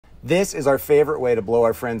This is our favorite way to blow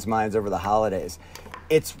our friends' minds over the holidays.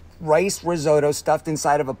 It's rice risotto stuffed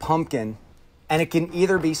inside of a pumpkin, and it can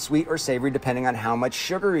either be sweet or savory depending on how much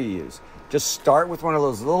sugar you use. Just start with one of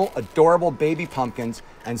those little adorable baby pumpkins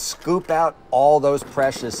and scoop out all those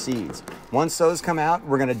precious seeds. Once those come out,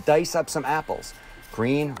 we're gonna dice up some apples.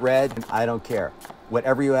 Green, red, I don't care.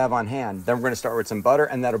 Whatever you have on hand. Then we're gonna start with some butter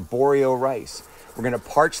and that arborio rice. We're gonna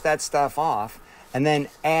parch that stuff off and then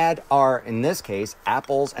add our, in this case,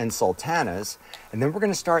 apples and sultanas. And then we're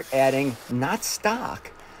gonna start adding, not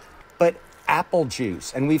stock, but apple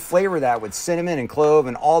juice. And we flavor that with cinnamon and clove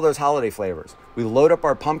and all those holiday flavors. We load up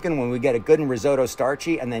our pumpkin when we get it good and risotto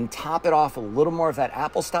starchy, and then top it off with a little more of that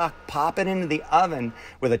apple stock, pop it into the oven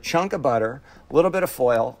with a chunk of butter, a little bit of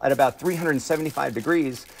foil at about 375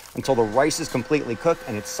 degrees until the rice is completely cooked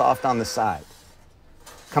and it's soft on the side.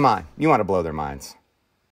 Come on, you wanna blow their minds.